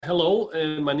Hello,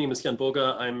 my name is Jan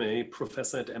Burger. I'm a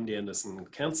professor at MD Anderson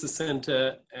Cancer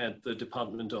Center at the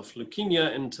Department of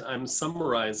Leukemia, and I'm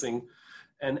summarizing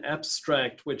an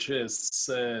abstract which is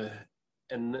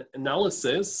an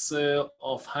analysis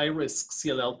of high-risk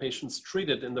CLL patients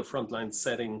treated in the frontline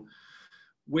setting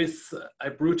with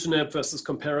Ibrutinib versus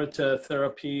comparator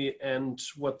therapy. And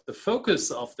what the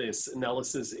focus of this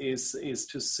analysis is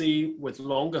to see, with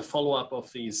longer follow-up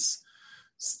of these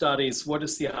studies, what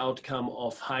is the outcome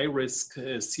of high-risk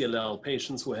CLL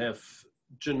patients who have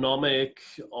genomic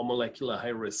or molecular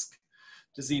high-risk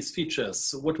disease features.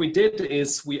 So what we did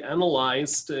is we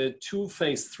analyzed two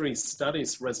phase 3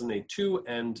 studies, Resonate-2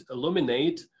 and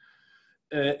Illuminate.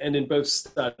 And in both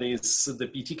studies, the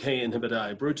BTK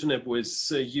inhibitor Ibrutinib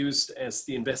was used as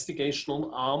the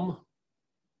investigational arm.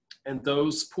 And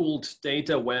those pooled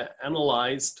data were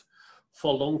analyzed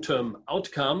for long-term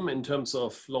outcome in terms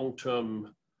of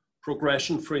long-term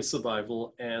progression-free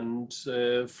survival and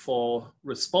for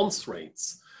response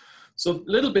rates. So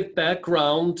a little bit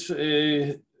background,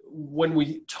 when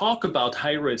we talk about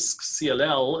high-risk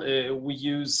CLL, we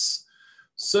use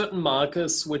certain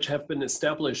markers which have been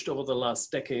established over the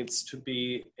last decades to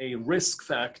be a risk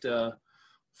factor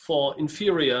for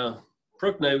inferior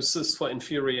prognosis, for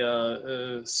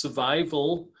inferior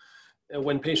survival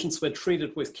when patients were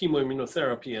treated with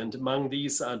chemoimmunotherapy. And among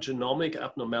these are genomic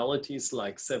abnormalities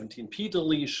like 17p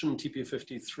deletion,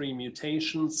 TP53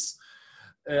 mutations,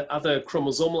 other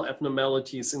chromosomal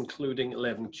abnormalities including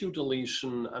 11q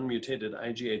deletion, unmutated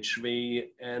IGHV,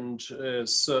 and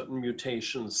certain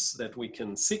mutations that we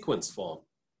can sequence for.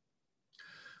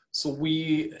 So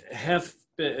we have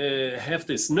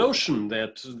this notion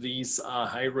that these are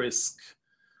high-risk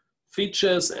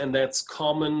features, and that's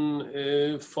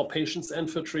common for patients and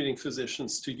for treating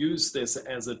physicians to use this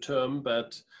as a term.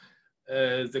 But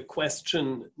the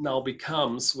question now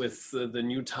becomes, with the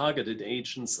new targeted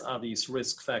agents, are these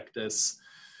risk factors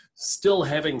still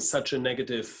having such a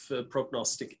negative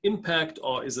prognostic impact,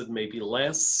 or is it maybe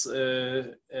less?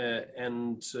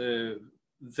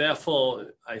 Therefore,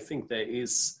 I think there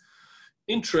is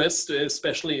interest,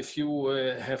 especially if you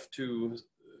have to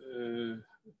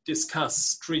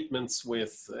discuss treatments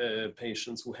with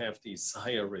patients who have these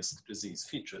higher risk disease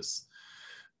features.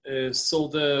 So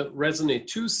the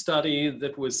Resonate-2 study,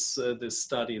 that was the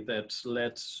study that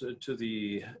led to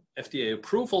the FDA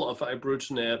approval of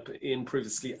Ibrutinib in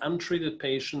previously untreated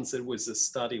patients. It was a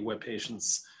study where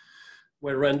patients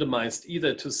were randomized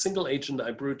either to single agent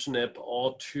Ibrutinib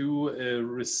or to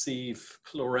receive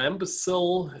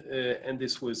chlorambucil, and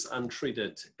this was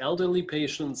untreated elderly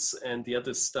patients. And the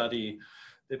other study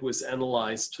that was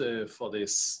analyzed for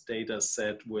this data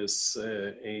set was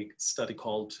a study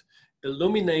called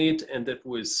Illuminate, and that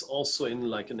was also in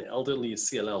like an elderly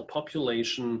CLL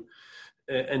population.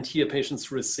 And here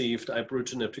patients received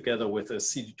Ibrutinib together with a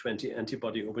CD20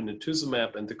 antibody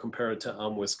obinutuzumab, and the comparator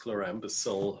arm was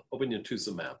chlorambucil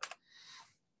obinutuzumab.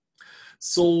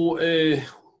 So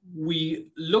we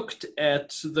looked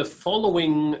at the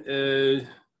following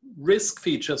risk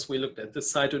features. We looked at the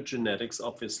cytogenetics,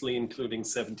 obviously, including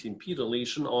 17p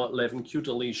deletion or 11q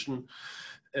deletion.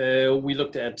 We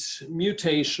looked at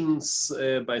mutations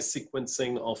by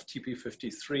sequencing of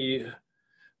TP53,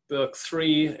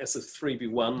 BRCA3,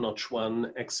 SF3B1,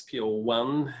 Notch1,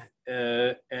 XPO1,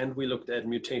 and we looked at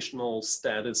mutational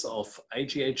status of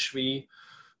IGHV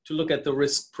to look at the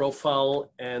risk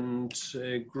profile, and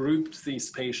grouped these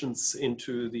patients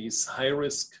into these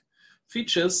high-risk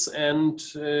features and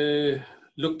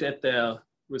looked at their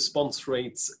response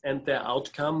rates and their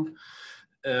outcome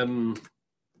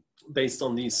based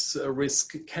on these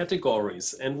risk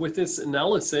categories. And with this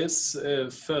analysis,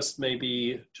 first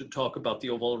maybe to talk about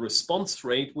the overall response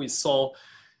rate, we saw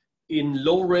in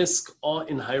low risk or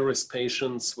in high risk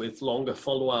patients with longer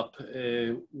follow-up,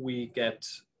 we get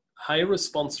high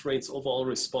response rates, overall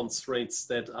response rates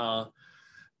that are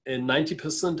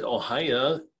 90% or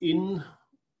higher in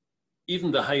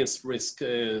even the highest risk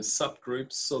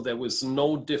subgroups. So there was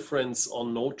no difference or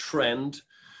no trend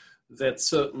that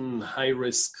certain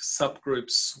high-risk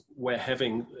subgroups were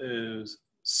having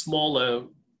smaller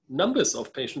numbers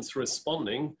of patients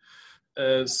responding.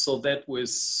 So that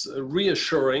was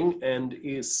reassuring and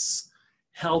is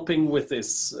helping with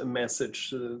this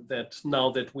message that now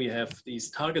that we have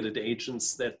these targeted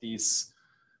agents, that these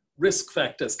risk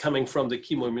factors coming from the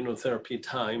chemoimmunotherapy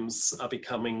times are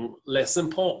becoming less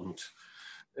important.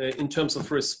 In terms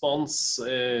of response,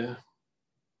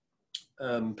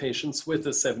 patients with the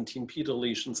 17p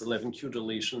deletions, 11q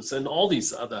deletions, and all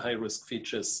these other high-risk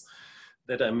features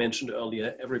that I mentioned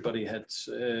earlier, everybody had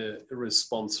a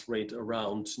response rate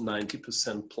around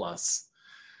 90% plus.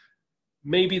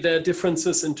 Maybe there are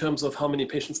differences in terms of how many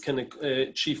patients can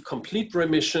achieve complete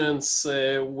remissions.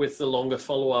 With the longer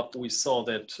follow-up, we saw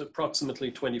that approximately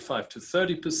 25 to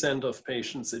 30% of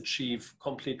patients achieve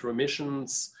complete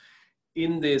remissions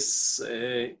in this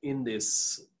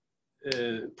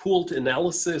pooled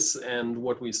analysis. And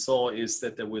what we saw is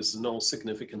that there was no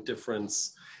significant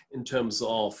difference in terms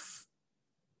of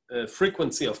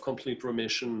frequency of complete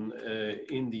remission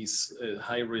in these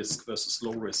high-risk versus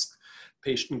low-risk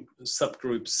patient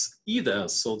subgroups either.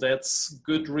 So that's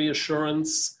good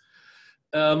reassurance.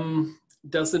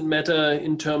 Doesn't matter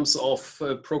in terms of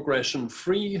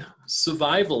progression-free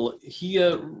survival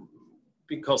here,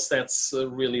 because that's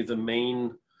really the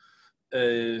main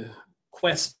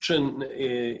question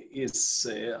is,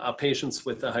 are patients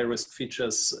with the high-risk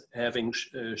features having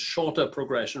shorter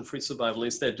progression-free survival?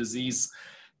 Is their disease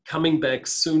coming back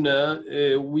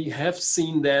sooner? We have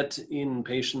seen that in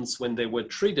patients when they were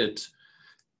treated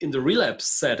in the relapse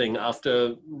setting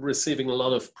after receiving a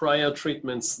lot of prior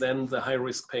treatments. Then the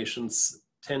high-risk patients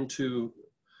tend to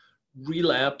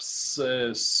relapse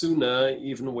sooner,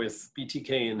 even with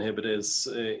BTK inhibitors,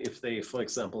 if they, for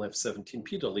example, have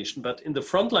 17p deletion. But in the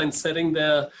frontline setting,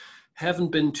 there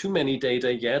haven't been too many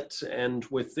data yet. And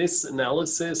with this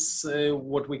analysis,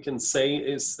 what we can say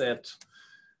is that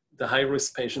the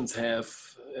high-risk patients have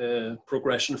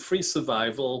progression-free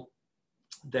survival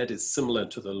that is similar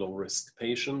to the low-risk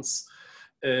patients.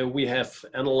 We have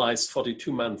analyzed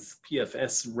 42-month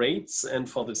PFS rates, and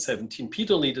for the 17p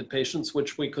deleted patients,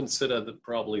 which we consider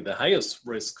probably the highest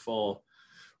risk for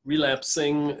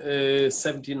relapsing,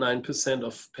 79%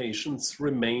 of patients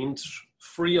remained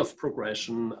free of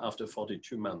progression after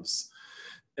 42 months.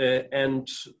 And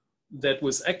that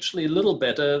was actually a little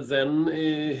better than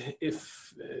than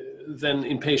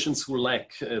in patients who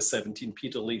lack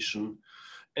 17p deletion.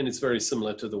 And it's very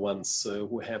similar to the ones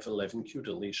who have 11q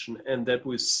deletion. And that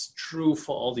was true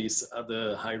for all these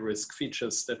other high-risk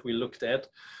features that we looked at.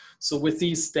 So with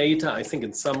these data, I think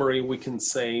in summary, we can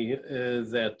say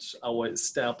that our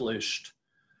established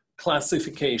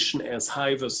classification as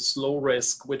high versus low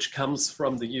risk, which comes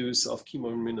from the use of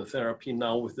chemoimmunotherapy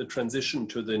now with the transition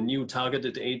to the new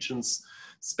targeted agents,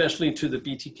 especially to the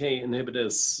BTK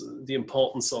inhibitors, the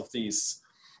importance of these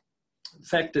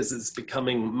factors is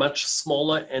becoming much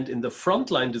smaller, and in the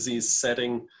frontline disease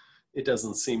setting, it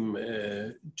doesn't seem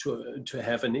to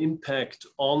have an impact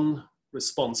on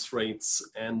response rates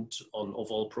and on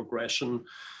overall progression.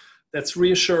 That's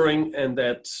reassuring, and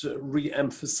that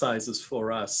re-emphasizes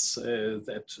for us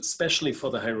that especially for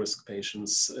the high-risk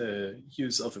patients,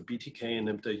 use of a BTK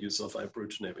inhibitor, use of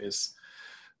Ibrutinib is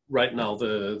right now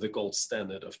the gold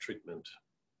standard of treatment.